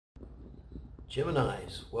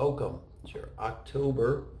Geminis, welcome. It's your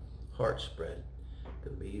October heart spread.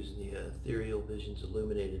 Going to be using the Ethereal Visions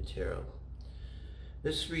Illuminated Tarot.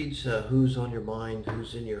 This reads who's on your mind,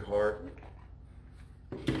 who's in your heart.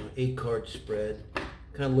 8-card spread.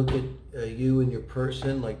 Kind of look at you and your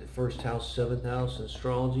person, like the first house, 7th house in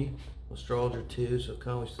astrology. Astrologer too, so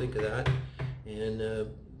kind of always think of that. And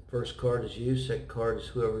first card is you, second card is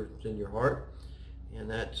whoever's in your heart. And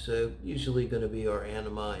that's usually going to be our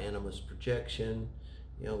animus projection,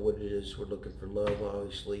 you know, what it is. We're looking for love,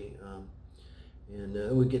 obviously.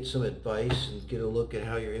 And we get some advice and get a look at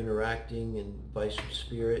how you're interacting, and advice from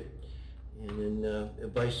spirit. And then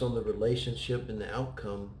advice on the relationship and the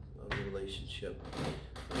outcome of the relationship,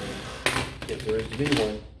 if there is to be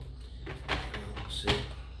one. Let's see.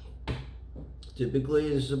 Typically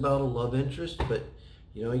it is about a love interest, but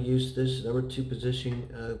you know, I use this number 2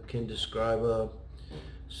 position can describe a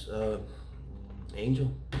angel,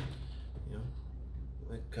 you know,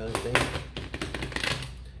 that kind of thing.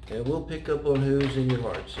 And we'll pick up on who's in your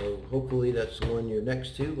heart, so hopefully that's the one you're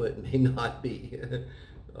next to, but it may not be.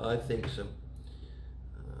 I think so.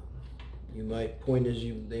 You might point as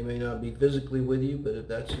you, they may not be physically with you, but if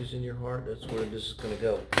that's who's in your heart, that's where this is going to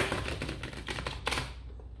go.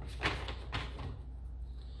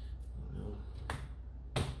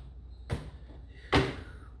 One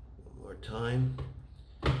more time.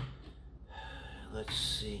 Let's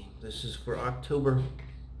see. This is for October.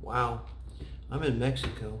 Wow. I'm in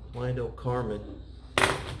Mexico, Playa del Carmen.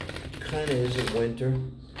 Kind of isn't winter,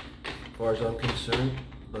 as far as I'm concerned,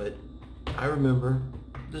 but I remember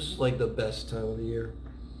this is like the best time of the year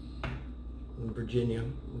in Virginia.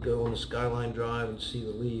 We go on the Skyline Drive and see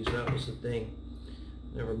the leaves. That was the thing.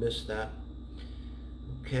 Never missed that.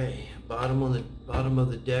 Okay, bottom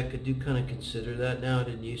of the deck. I do kind of consider that now. I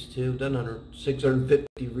didn't used to. I've done under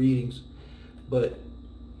 650 readings, but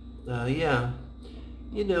yeah,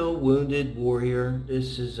 you know, wounded warrior.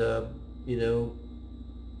 This is you know,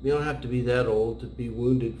 you don't have to be that old to be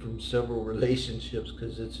wounded from several relationships,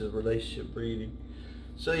 because it's a relationship reading.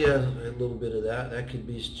 So yeah, a little bit of that. That could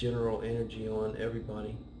be general energy on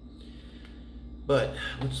everybody. But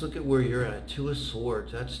let's look at where you're at. 2 of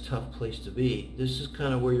Swords. That's a tough place to be. This is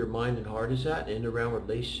kind of where your mind and heart is at, and around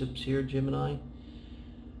relationships here, Gemini.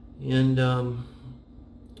 And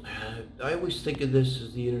I always think of this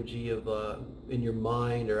as the energy of in your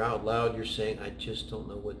mind or out loud, you're saying, I just don't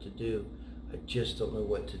know what to do. I just don't know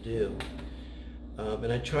what to do.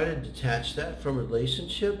 And I try to detach that from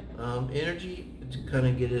relationship energy to kind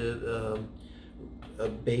of get a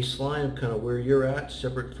baseline of kind of where you're at,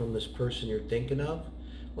 separate from this person you're thinking of.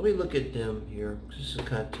 Let me look at them here. This is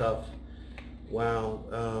kind of tough.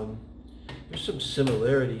 Wow. There's some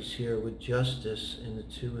similarities here with Justice and the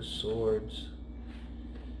 2 of Swords.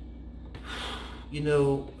 You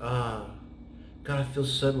know, God, I feel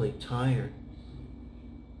suddenly tired.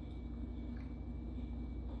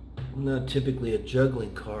 I'm not typically a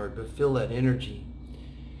juggling card, but feel that energy.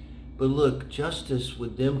 But look, Justice,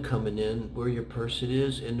 with them coming in, where your person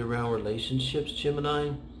is in and around relationships,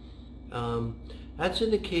 Gemini, that's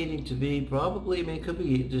indicating to be probably, I mean, it could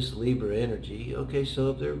be just Libra energy. Okay, so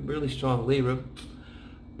if they're really strong Libra,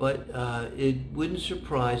 but it wouldn't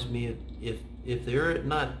surprise me if they're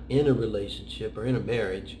not in a relationship or in a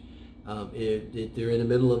marriage, if they're in the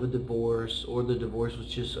middle of a divorce, or the divorce was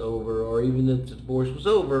just over, or even if the divorce was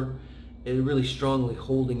over, it's really strongly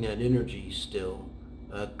holding that energy still.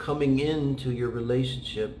 Coming into your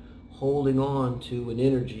relationship, holding on to an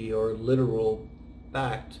energy or literal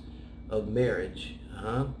fact of marriage.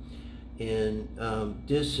 And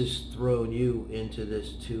this has thrown you into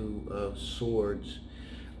this 2 of Swords.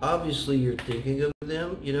 Obviously you're thinking of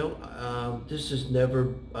them, you know. This is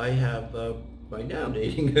never, I have by now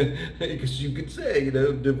dating, because you could say, you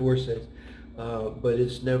know, divorce says, but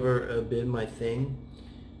it's never been my thing.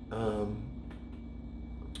 But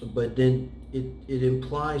then it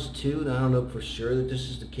implies too, and I don't know for sure that this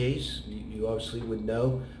is the case. You obviously would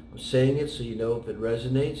know. I'm saying it so you know if it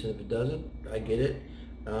resonates, and if it doesn't, I get it.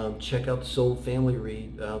 Check out the Soul Family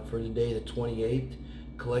read for the day, the 28th.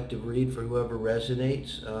 Collective read for whoever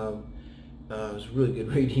resonates. It was a really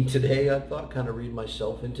good reading today, I thought. Kind of read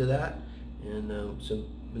myself into that. And it's an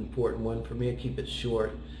important one for me. I keep it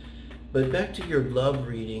short. But back to your love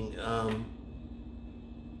reading.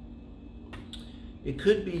 It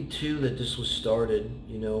could be too that this was started,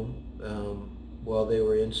 you know, while they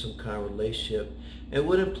were in some kind of relationship. It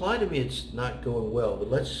would imply to me it's not going well.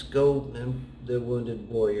 But let's go and the wounded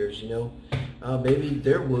warriors, you know. Maybe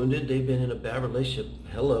they're wounded. They've been in a bad relationship.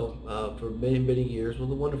 Hello, for many, many years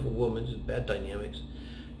with a wonderful woman. It's bad dynamics.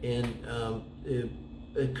 And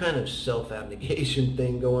a kind of self-abnegation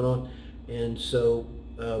thing going on. And so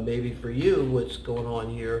maybe for you, what's going on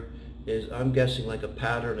here is, I'm guessing, like a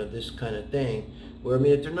pattern of this kind of thing, where, I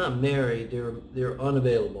mean, if they're not married, they're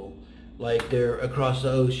unavailable, like they're across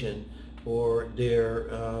the ocean, or they're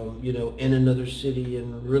you know, in another city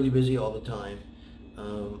and really busy all the time,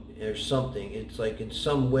 or something. It's like in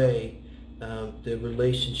some way the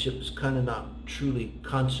relationship is kind of not truly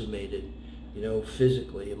consummated, you know,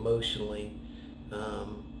 physically, emotionally.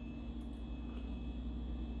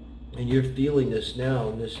 And you're feeling this now,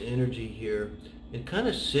 in this energy here, and kind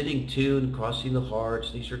of sitting too and crossing the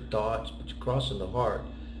hearts. These are thoughts, but you're crossing the heart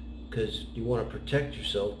because you want to protect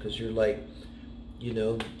yourself, because you're like, you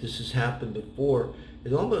know, this has happened before.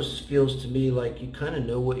 It almost feels to me like you kind of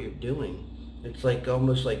know what you're doing. It's like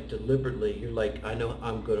almost like deliberately, you're like, I know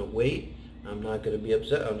I'm going to wait. I'm not going to be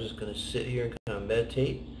upset. I'm just going to sit here and kind of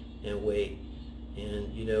meditate and wait.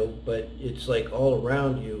 And, you know, but it's like all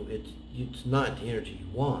around you, it's not the energy you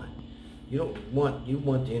want. You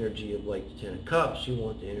want the energy of like the Ten of Cups. You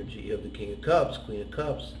want the energy of the King of Cups, Queen of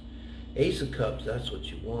Cups, Ace of Cups. That's what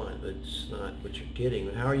you want, but it's not what you're getting.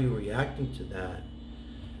 How are you reacting to that?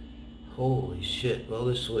 Holy shit. Well,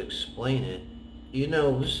 this will explain it. You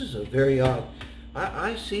know, this is a very odd...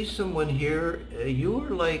 I see someone here, you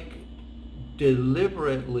are like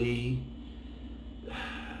deliberately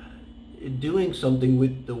doing something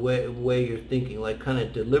with the way you're thinking, like kind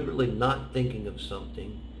of deliberately not thinking of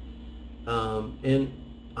something. And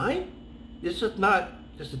this is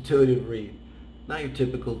not just intuitive read, not your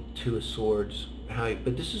typical Two of Swords,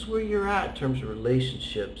 but this is where you're at in terms of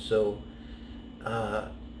relationships. So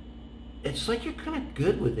it's like you're kind of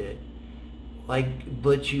good with it, like,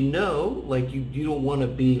 but you know, like you don't want to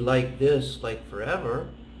be like this like forever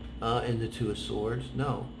in the Two of Swords,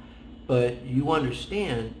 no, but you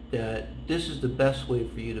understand that this is the best way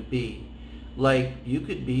for you to be. Like, you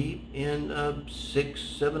could be in 6,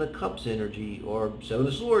 7 of Cups energy, or 7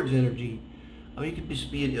 of Swords energy. I mean, you could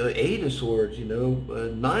be 8 of Swords, you know,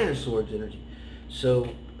 9 of Swords energy.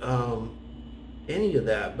 So, any of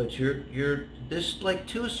that, but you're this, like,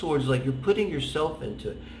 Two of Swords, like you're putting yourself into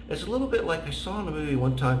it. It's a little bit like I saw in a movie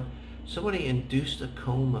one time, somebody induced a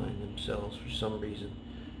coma in themselves for some reason,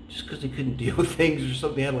 just because they couldn't deal with things or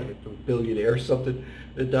something. They had like a billionaire or something.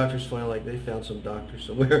 The doctors finally, like, they found some doctor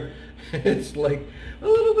somewhere. It's like a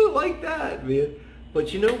little bit like that, man.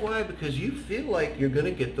 But you know why? Because you feel like you're going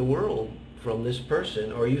to get the world from this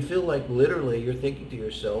person, or you feel like literally you're thinking to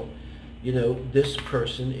yourself, you know, this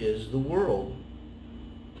person is the world,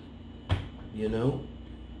 you know,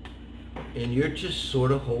 and you're just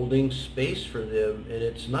sort of holding space for them, and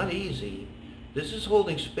it's not easy. This is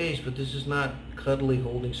holding space, but this is not cuddly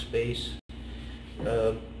holding space,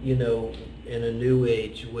 you know, in a new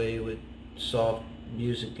age way with soft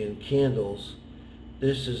music and candles.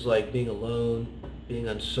 This is like being alone, being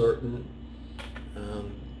uncertain,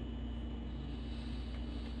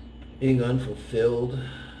 being unfulfilled,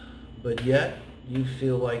 but yet you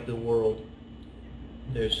feel like the world,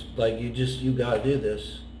 there's like, you gotta do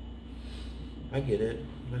this. I get it.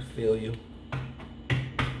 I feel you.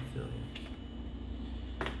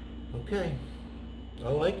 Okay, I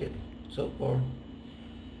like it so far.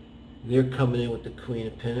 They're coming in with the Queen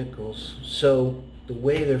of Pentacles. So the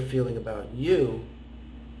way they're feeling about you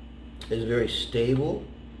is very stable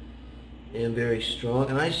and very strong.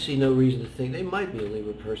 And I see no reason to think, they might be a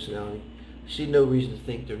Libra personality. I see no reason to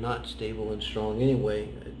think they're not stable and strong anyway.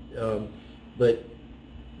 But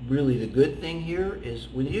really the good thing here is,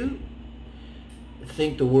 when you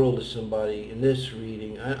think the world of somebody in this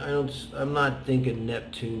reading, I'm not thinking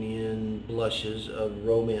Neptunian blushes of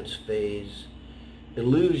romance phase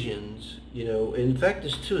illusions, you know. In fact,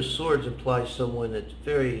 this Two of Swords implies someone that's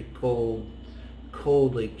very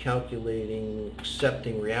coldly calculating,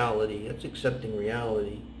 accepting reality. That's accepting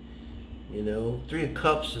reality, you know. Three of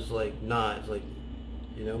Cups is like not, it's like,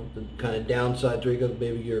 you know, the kind of downside. Three of Cups,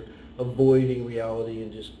 maybe you're avoiding reality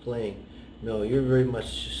and just playing. No, you're very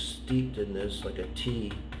much steeped in this like a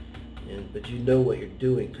tea, but you know what you're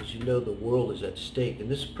doing because you know the world is at stake. And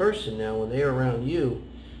this person now, when they're around you,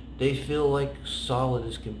 they feel like solid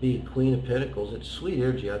as can be. Queen of Pentacles, it's sweet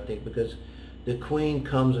energy, I think, because the Queen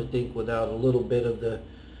comes, I think, without a little bit of the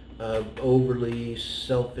overly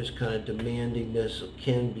selfish kind of demandingness that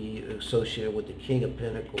can be associated with the King of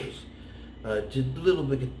Pentacles. Just a little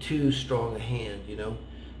bit too strong a hand, you know.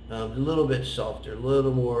 A little bit softer, a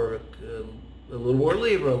little more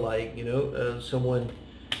Libra-like, you know, someone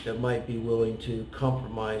that might be willing to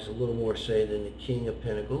compromise a little more, say, than the King of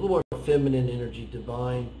Pentacles. A little more feminine energy,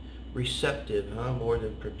 divine, receptive, more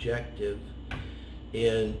than projective.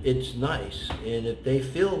 And it's nice. And if they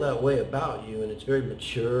feel that way about you, and it's very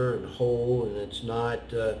mature and whole, and it's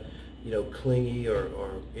not clingy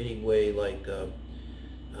or any way like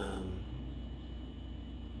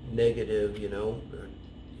negative,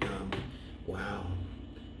 wow,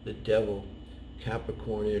 the devil,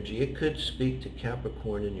 Capricorn energy. It could speak to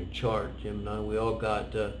Capricorn in your chart, Gemini. We all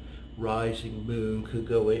got rising moon, could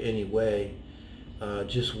go any way.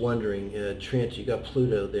 Just wondering, Trent, you got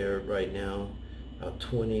Pluto there right now, about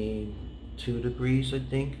 22 degrees, I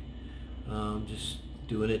think. Just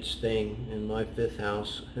doing its thing in my 5th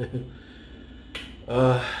house.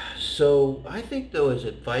 So I think, though, as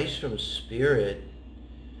advice from Spirit,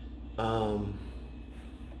 let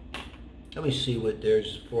me see what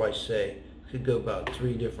there's before I say. Could go about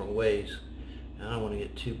 3 different ways. I don't want to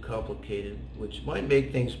get too complicated, which might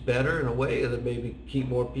make things better in a way, that maybe keep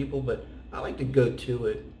more people, but I like to go to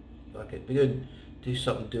it. Okay, be good, do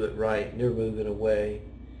something, do it right. And they're moving away.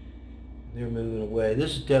 They're moving away.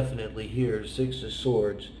 This is definitely here, 6 of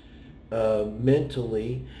Swords.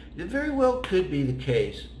 Mentally, it very well could be the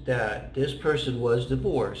case that this person was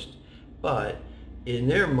divorced, but in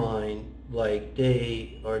their mind, like,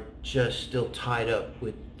 they are just still tied up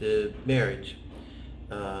with the marriage,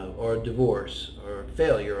 or divorce, or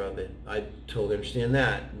failure of it. I totally understand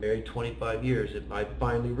that. Married 25 years, if I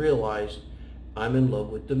finally realized I'm in love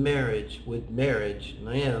with the marriage, and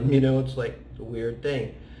I am, it's like a weird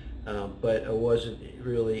thing. But I wasn't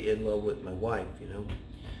really in love with my wife,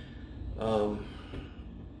 So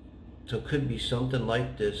it could be something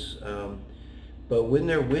like this. But when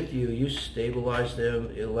they're with you, you stabilize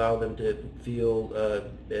them, allow them to feel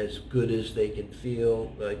as good as they can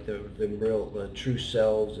feel, like they're real true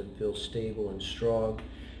selves, and feel stable and strong.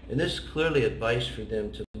 And this is clearly advice for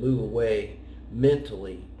them to move away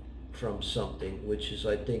mentally from something, which is,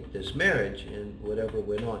 I think, this marriage and whatever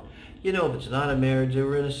went on. If it's not a marriage, they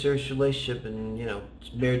were in a serious relationship, and,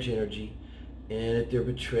 it's marriage energy. And if they're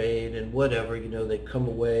betrayed and whatever, they come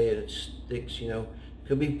away and it sticks,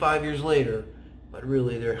 could be 5 years later, but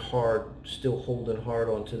really they're still holding hard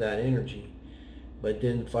onto that energy. But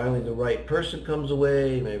then finally the right person comes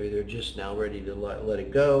away, maybe they're just now ready to let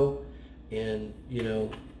it go. And,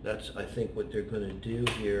 that's, I think, what they're going to do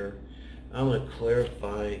here. I'm going to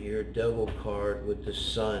clarify your Devil card with the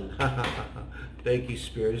Sun. Thank you,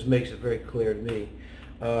 Spirit. This makes it very clear to me.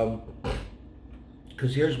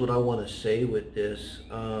 Because here's what I want to say with this.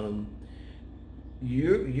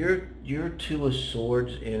 Your 2 of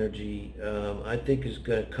Swords energy, I think, is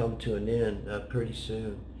going to come to an end pretty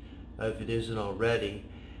soon, if it isn't already.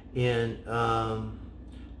 And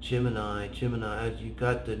Gemini, you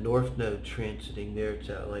got the North Node transiting there. It's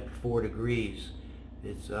at like 4 degrees.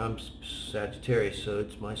 I'm Sagittarius, so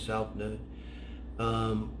it's my South Node.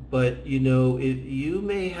 But you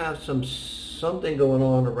may have something going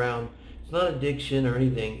on around. It's not addiction or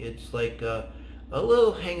anything. It's like a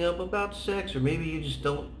little hang up about sex, or maybe you just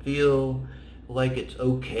don't feel like it's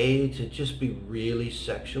okay to just be really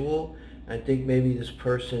sexual. I think maybe this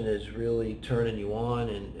person is really turning you on,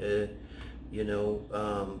 and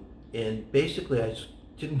and basically I just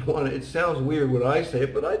didn't want to. It sounds weird when I say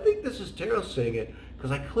it, but I think this is tarot saying it,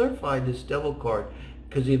 because I clarified this Devil card,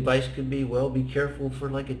 because the advice could be, well, be careful for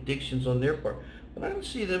like addictions on their part. But I don't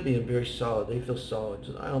see them being very solid. They feel solid,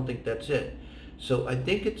 so I don't think that's it. So I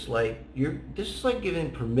think it's like this is like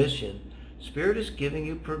giving permission. Spirit is giving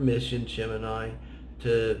you permission, Gemini,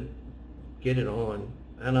 to get it on.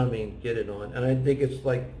 And I mean, get it on. And I think it's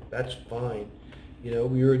like, that's fine.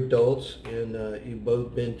 You're adults, and you've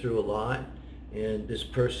both been through a lot. And this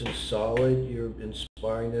person's solid. You're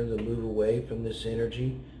inspiring them to move away from this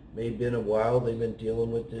energy. Maybe been a while they've been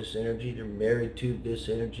dealing with this energy. They're married to this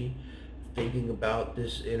energy, thinking about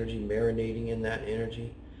this energy, marinating in that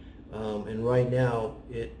energy. And right now,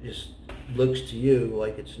 it just looks to you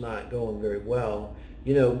like it's not going very well.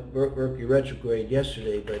 Mercury retrograde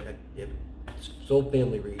yesterday, but Soul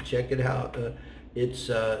Family Read, check it out. It's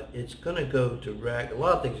going to go direct. A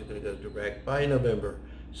lot of things are going to go direct by November.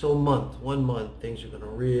 So 1 month, things are going to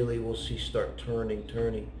really, we'll see, start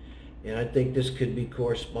turning. And I think this could be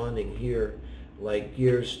corresponding here, like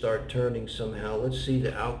gears start turning somehow. Let's see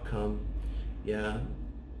the outcome. Yeah,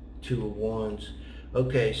 2 of Wands.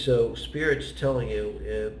 Okay, so Spirit's telling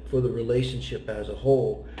you, for the relationship as a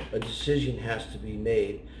whole, a decision has to be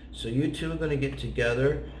made. So you two are going to get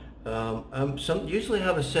together. Usually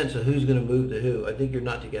have a sense of who's going to move to who. I think you're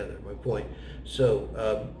not together, my point.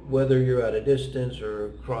 So whether you're at a distance or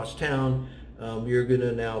across town, you're going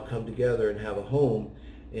to now come together and have a home.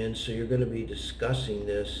 And so you're going to be discussing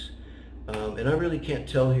this. And I really can't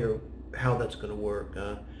tell here how that's going to work.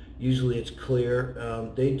 Usually it's clear.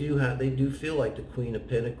 They do feel like the Queen of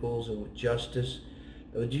Pentacles and with justice.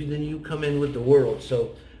 Then you come in with the World.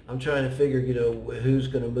 So I'm trying to figure, you know, who's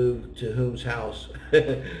going to move to whom's house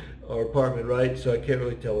or apartment, right? So I can't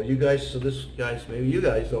really tell. Well, you guys, so this guys, maybe you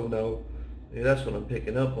guys don't know. Maybe that's what I'm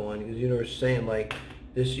picking up on, because you know, they're saying like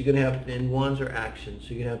this, you're going to have, in ones or actions,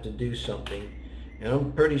 so you're going to have to do something. And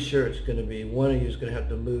I'm pretty sure it's going to be one of you is going to have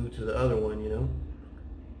to move to the other one, you know?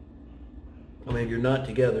 I mean, you're not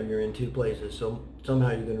together, you're in two places, so somehow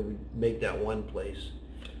you're going to make that one place.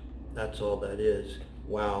 That's all that is.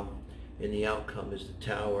 Wow. And the outcome is the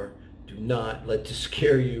Tower. Do not let this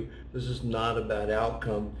scare you. This is not a bad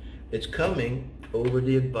outcome. It's coming over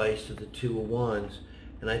the advice of the Two of Wands.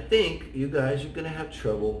 And I think you guys are going to have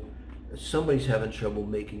trouble. Somebody's having trouble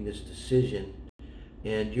making this decision.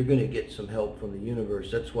 And you're going to get some help from the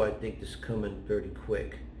universe. That's why I think this is coming very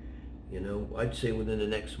quick. You know, I'd say within the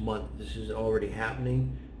next month. This is already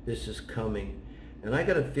happening. This is coming. And I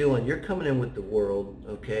got a feeling you're coming in with the world,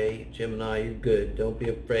 okay? Gemini, you're good. Don't be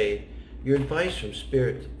afraid. Your advice from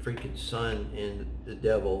Spirit, the freaking Sun, and the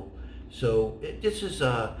Devil. So this is,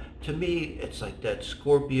 to me, it's like that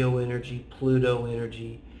Scorpio energy, Pluto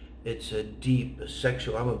energy. It's a deep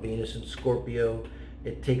sexual. I'm a Venus in Scorpio.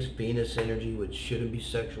 It takes Venus energy, which shouldn't be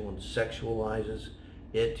sexual, and sexualizes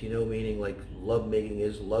it, you know, meaning like lovemaking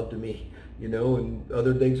is love to me, you know, and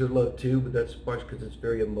other things are love too, but that's part because it's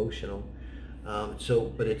very emotional.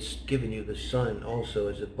 But it's giving you the Sun also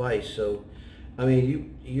as advice. So, I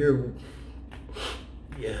mean, you're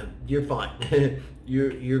fine.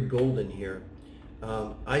 you're golden here.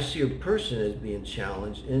 I see a person as being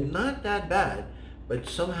challenged, and not that bad, but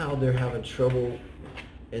somehow they're having trouble,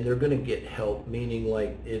 and they're going to get help. Meaning,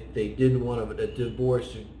 like if they didn't want a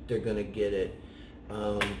divorce, they're going to get it.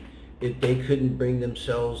 If they couldn't bring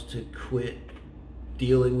themselves to quit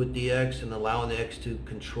dealing with the ex and allowing the ex to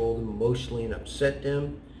control them emotionally and upset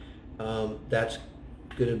them, that's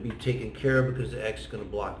going to be taken care of because the ex is going to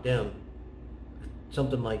block them.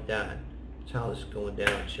 Something like that. That's how this is going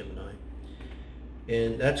down, Gemini.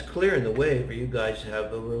 And that's clearing the way for you guys to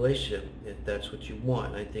have a relationship, if that's what you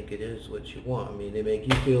want. I think it is what you want. I mean, they make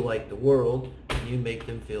you feel like the world, and you make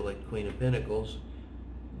them feel like Queen of Pentacles.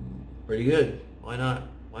 Pretty good. Why not?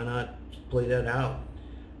 Why not play that out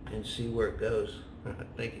and see where it goes?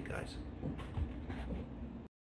 Thank you, guys.